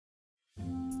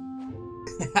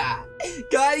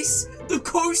Guys, the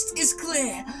coast is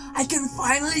clear. I can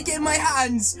finally get my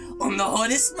hands on the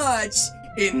hottest merch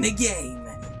in the game.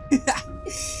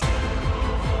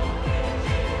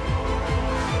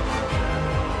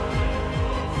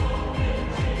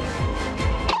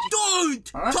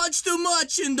 Touch the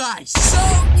merchandise.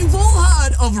 So, you've all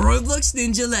heard of Roblox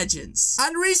Ninja Legends.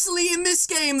 And recently in this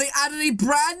game, they added a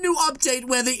brand new update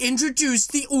where they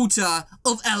introduced the Altar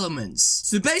of Elements.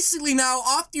 So basically now,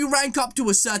 after you rank up to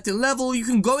a certain level, you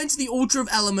can go into the Altar of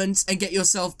Elements and get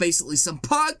yourself basically some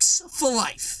perks for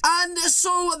life. And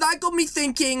so that got me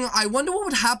thinking, I wonder what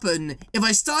would happen if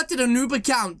I started a noob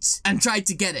account and tried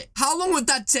to get it. How long would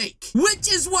that take?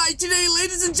 Which is why today,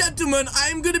 ladies and gentlemen, I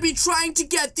am going to be trying to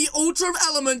get the Altar of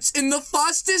Elements in the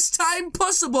fastest time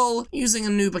possible using a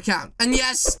noob account. And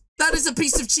yes, that is a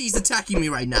piece of cheese attacking me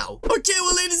right now. Okay,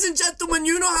 well, ladies and gentlemen,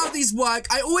 you know how these work.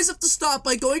 I always have to start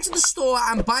by going to the store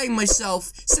and buying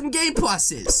myself some game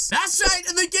passes. That's right,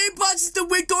 and the game passes that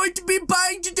we're going to be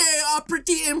buying today are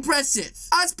pretty impressive.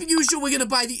 As per usual, we're going to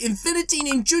buy the Infinity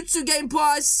Ninjutsu game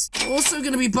pass. We're also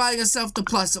going to be buying ourselves the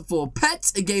 +4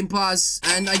 pets game pass.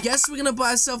 And I guess we're going to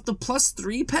buy ourselves the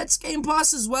 +3 pets game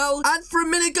pass as well. And for a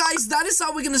minute, guys, that is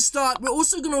how we're going to start. We're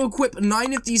also going to equip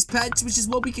 9 of these pets, which is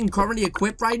what we can currently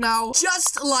equip right now.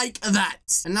 Just like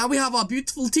that. And now we have our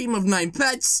beautiful team of 9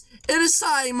 pets. It is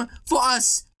time for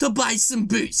us to buy some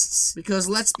boosts. Because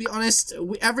let's be honest,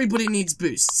 everybody needs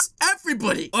boosts.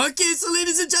 Everybody. Okay, so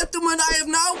ladies and gentlemen, I have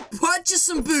now purchased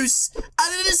some boosts.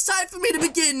 And it is time for me to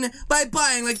begin by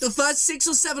buying like the first 6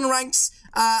 or 7 ranks.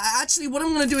 Actually, what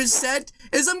I'm going to do instead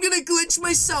is I'm going to glitch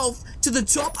myself to the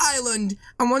top island.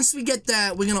 And once we get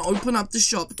there, we're going to open up the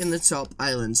shop in the top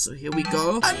island. So here we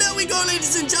go. And there we go,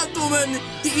 ladies and gentlemen.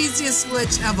 The easiest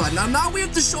glitch ever. Now we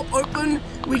have the shop open.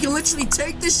 We can literally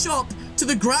take this shop to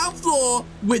the ground floor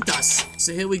with us.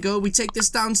 So here we go. We take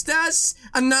this downstairs.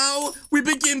 And now we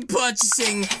begin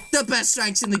purchasing the best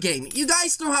ranks in the game. You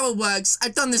guys know how it works.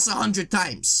 I've done this 100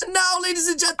 times. And now, ladies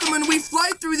and gentlemen, we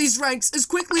fly through these ranks as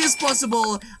quickly as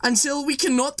possible until we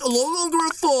cannot no longer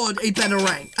afford a better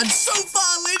rank. And so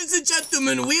far, ladies and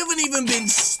gentlemen, we haven't even been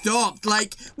stopped.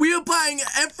 Like, we are buying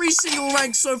every single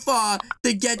rank so far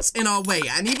that gets in our way.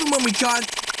 And even when we can't,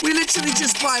 we literally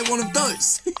just buy one of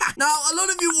those. Now, a lot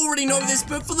of you already know this,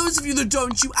 but for those of you that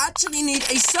don't, you actually need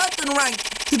a certain rank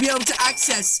to be able to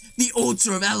access the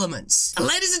Altar of Elements. And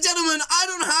ladies and gentlemen, I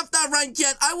don't have that rank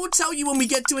yet. I will tell you when we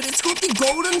get to it. It's called the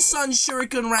Golden Sun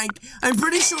Shuriken rank. I'm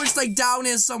pretty sure it's like down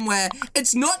here somewhere.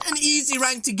 It's not an easy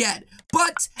rank to get.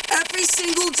 But every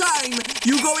single time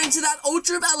you go into that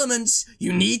Altar of Elements,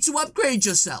 you need to upgrade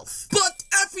yourself. But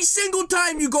every single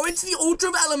time you go into the Altar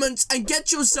of Elements and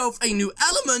get yourself a new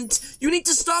element, you need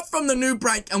to start from the noob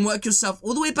rank and work yourself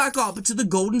all the way back up to the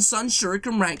Golden Sun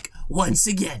Shuriken rank once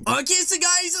again. Okay, so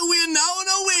guys, we are now on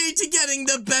our way to getting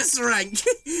the best rank.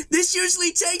 This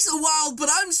usually takes a while, but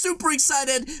I'm super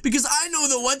excited because I know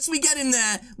that once we get in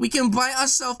there, we can buy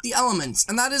ourselves the elements.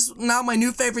 And that is now my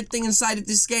new favorite thing inside of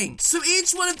this game. So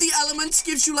each one of the elements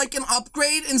gives you like an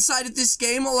upgrade inside of this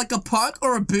game, or like a perk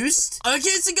or a boost. Okay,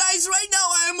 so guys, right now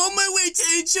I am on my way to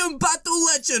Ancient Battle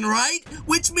Legend, right?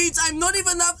 Which means I'm not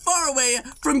even that far away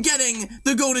from getting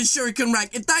the Golden Shuriken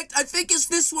rank. In fact, I think it's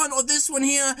this one or this one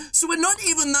here. So we're not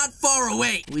even that far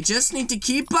away. We just need to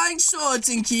keep buying swords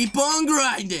and keep on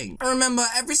grinding. And remember,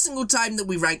 every single time that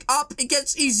we rank up, it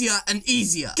gets easier and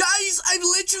easier. Guys, I've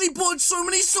literally bought so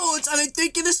many swords, and I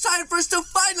think it is time for us to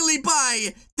finally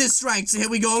buy this rank. So here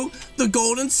we go. The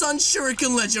Golden Sun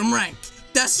Shuriken Legend rank.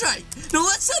 That's right. Now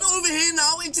let's head over here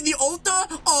now into the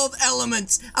Altar of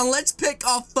Elements. And let's pick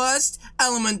our first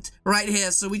element right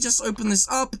here. So we just open this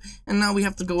up. And now we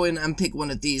have to go in and pick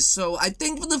one of these. So I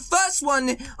think for the first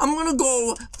one, I'm going to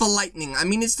go for lightning. I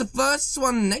mean, it's the first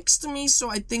one next to me. So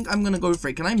I think I'm going to go for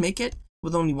it. Can I make it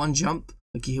with only one jump?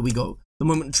 Okay, here we go. The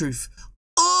moment of truth.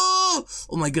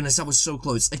 Oh my goodness, that was so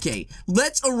close. Okay,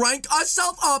 let's rank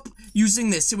ourselves up using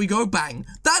this. Here we go, bang.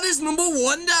 That is number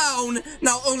 1 down.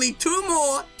 Now only 2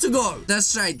 more to go.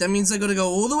 That's right, that means I gotta go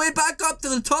all the way back up to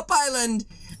the top island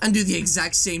and do the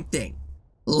exact same thing.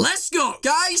 Let's go.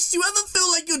 Guys, do you ever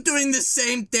feel like you're doing the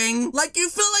same thing? Like you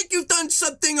feel like you've done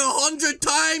something 100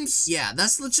 times? Yeah,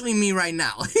 that's literally me right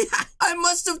now. I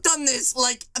must have done this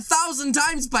like 1,000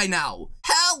 times by now.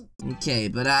 Help! Okay,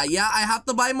 but yeah, I have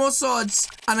to buy more swords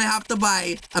and I have to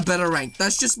buy a better rank.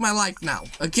 That's just my life now,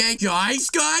 okay? Guys,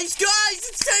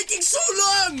 it's taking so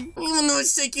long! Even though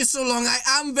it's taking so long, I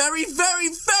am very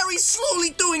slowly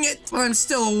doing it. But I'm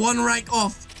still 1 rank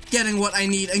off getting what I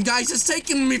need. And guys, it's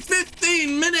taken me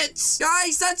 15 minutes.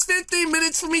 Guys, that's 15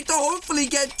 minutes for me to hopefully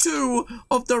get 2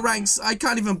 of the ranks. I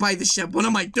can't even buy this yet. What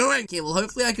am I doing? Okay, well,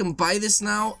 hopefully I can buy this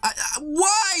now.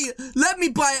 Why? Let me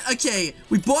buy it. Okay,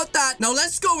 we bought that. Now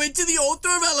let's go into the Altar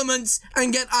of Elements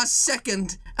and get our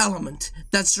second element.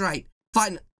 That's right.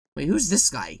 Fine. Wait, who's this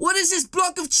guy? What is this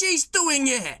block of cheese doing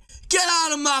here? Get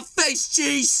out of my face,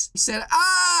 cheese! He said,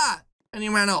 ah! And he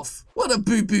ran off. What a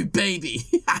boo-boo baby.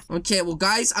 Okay, well,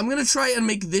 guys, I'm gonna try and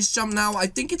make this jump now. I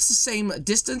think it's the same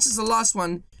distance as the last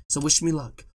one, so wish me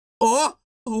luck. Oh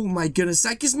my goodness,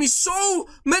 that gives me so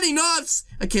many knobs.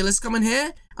 Okay, let's come in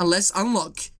here and let's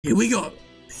unlock. Here we go.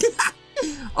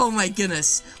 Oh my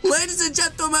goodness. Ladies and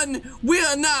gentlemen, we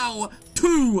are now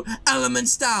 2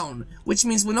 elements down, which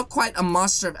means we're not quite a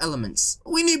master of elements.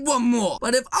 We need 1 more.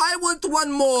 But if I want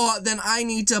 1 more, then I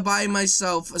need to buy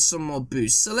myself some more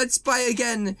boosts. So let's buy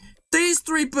again these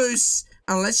 3 boosts,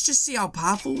 and let's just see how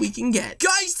powerful we can get.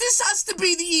 Guys, this has to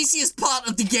be the easiest part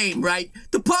of the game, right?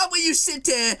 The part where you sit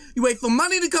here, you wait for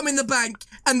money to come in the bank,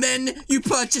 and then you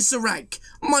purchase a rank.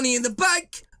 Money in the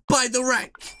bank, buy the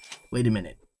rank. Wait a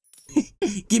minute.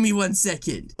 Give me 1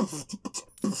 second.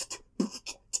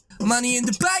 Money in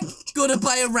the bank, gotta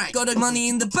buy a rank. Got money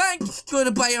in the bank,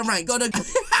 gotta buy a rank.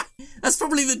 That's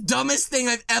probably the dumbest thing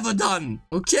I've ever done.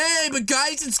 Okay, but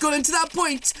guys, it's gotten to that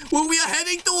point where we are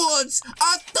heading towards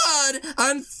our 3rd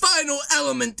and final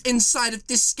element inside of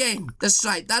this game. That's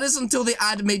right, that is until they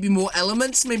add maybe more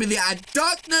elements. Maybe they add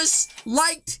darkness,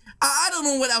 light, I don't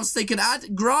know what else they could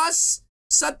add. Grass,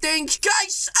 something.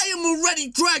 Guys, I am already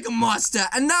Dragon Master,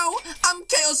 and now I'm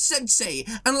Chaos Sensei,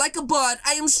 and like a bird,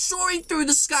 I am soaring through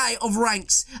the sky of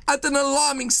ranks at an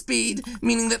alarming speed,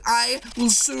 meaning that I will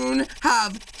soon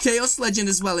have Chaos Legend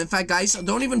as well. In fact, guys,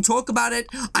 don't even talk about it.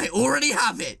 I already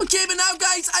have it. Okay, but now,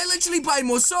 guys, I literally buy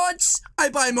more swords, I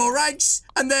buy more ranks,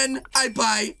 and then I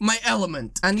buy my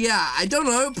element. And yeah, I don't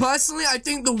know, personally, I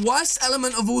think the worst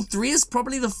element of all 3 is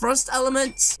probably the first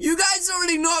element. You guys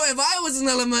already know if I was an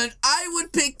element, I would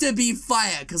pick to be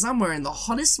fire, because I'm wearing the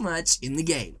hottest merch in the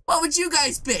game. What would you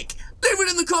guys pick? Leave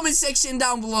it in the comment section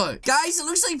down below. Guys, it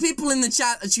looks like people in the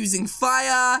chat are choosing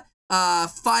fire,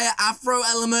 fire afro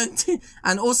element,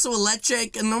 and also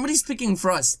electric, and nobody's picking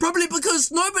frost. Probably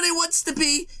because nobody wants to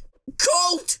be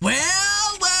cold.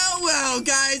 Well,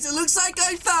 guys, it looks like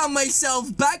I found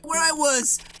myself back where I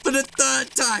was for the 3rd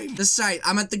time. That's right,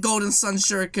 I'm at the Golden Sun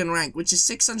Shuriken rank, which is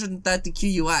 630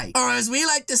 QUI. Or as we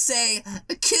like to say,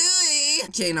 QE.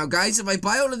 Okay, now guys, if I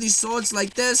buy all of these swords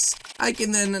like this, I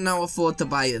can then now afford to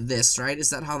buy this, right? Is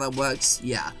that how that works?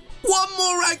 Yeah. 1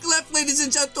 more rank left, ladies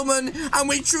and gentlemen, and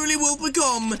we truly will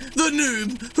become the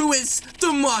noob who is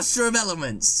the master of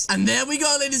elements. And there we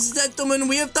go, ladies and gentlemen,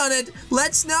 we have done it.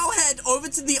 Let's now head over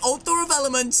to the Altar of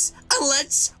Elements and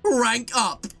let's rank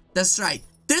up. That's right.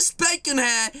 This bacon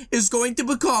hair is going to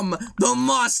become the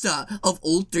master of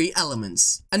all 3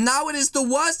 elements. And now it is the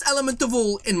worst element of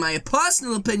all, in my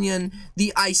personal opinion,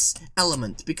 the ice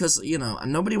element. Because, you know,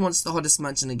 nobody wants the hottest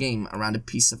match in the game around a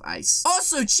piece of ice.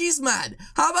 Also, Cheese Man,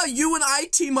 how about you and I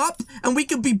team up and we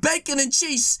could be bacon and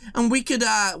cheese and we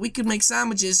could make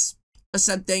sandwiches or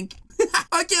something.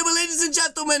 Okay, well, ladies and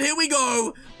gentlemen, here we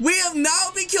go. We have now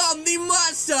become the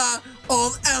master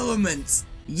of elements.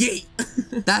 Yeet.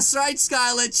 That's right,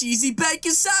 Skylar. Cheesy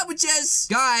bacon sandwiches.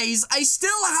 Guys, I still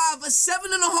have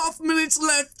 7.5 minutes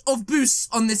left of boosts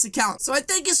on this account. So I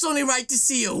think it's only right to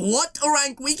see what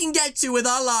rank we can get to with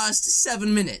our last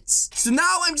 7 minutes. So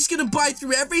now I'm just going to buy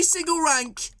through every single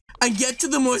rank and get to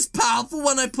the most powerful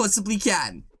one I possibly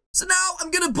can. So now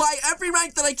I'm gonna buy every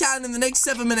rank that I can in the next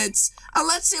 7 minutes, and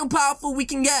let's see how powerful we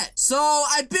can get. So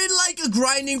I've been like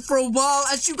grinding for a while.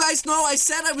 As you guys know, I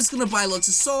said I was gonna buy lots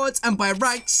of swords and buy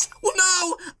ranks. Well,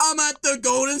 now I'm at the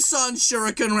Golden Sun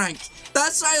Shuriken rank.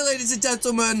 That's right, ladies and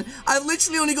gentlemen. I've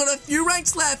literally only got a few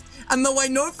ranks left. And though I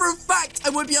know for a fact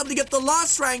I won't be able to get the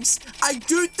last ranks, I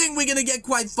do think we're going to get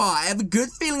quite far. I have a good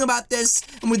feeling about this.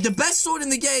 And with the best sword in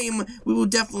the game, we will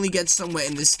definitely get somewhere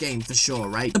in this game for sure,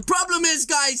 right? The problem is,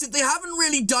 guys, that they haven't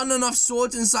really done enough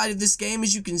swords inside of this game,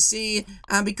 as you can see.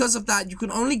 And because of that, you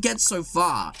can only get so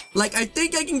far. Like, I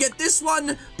think I can get this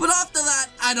one, but after that,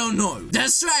 I don't know.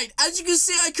 That's right. As you can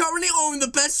see, I currently own the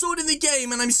best sword in the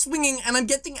game, and I'm swinging, and I'm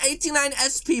getting 89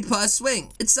 SP per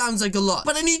swing. It sounds like a lot,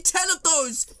 but I need 10 of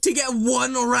those to get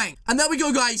 1 rank. And there we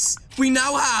go, guys. We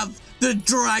now have the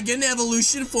Dragon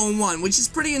Evolution Form 1, which is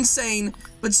pretty insane,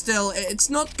 but still,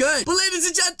 it's not good. But ladies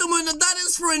and gentlemen, that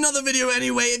is for another video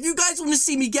anyway. If you guys want to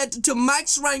see me get to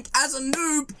max rank as a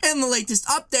noob in the latest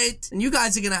update, then you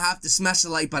guys are gonna have to smash the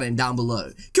like button down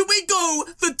below. Can we go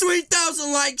for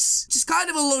 3,000 likes? Which is kind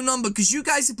of a low number, because you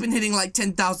guys have been hitting like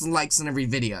 10,000 likes on every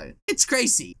video. It's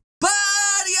crazy. But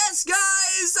yes,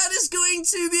 guys, guys, that is going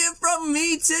to be it from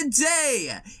me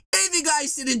today. If you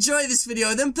guys did enjoy this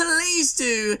video, then please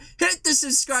do hit the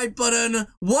subscribe button.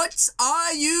 What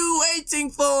are you waiting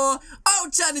for?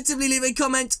 Alternatively, leave a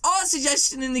comment or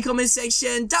suggestion in the comment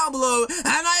section down below. And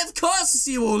I, of course, will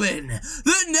see you all in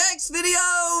the next video.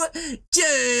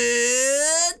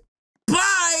 Cheers!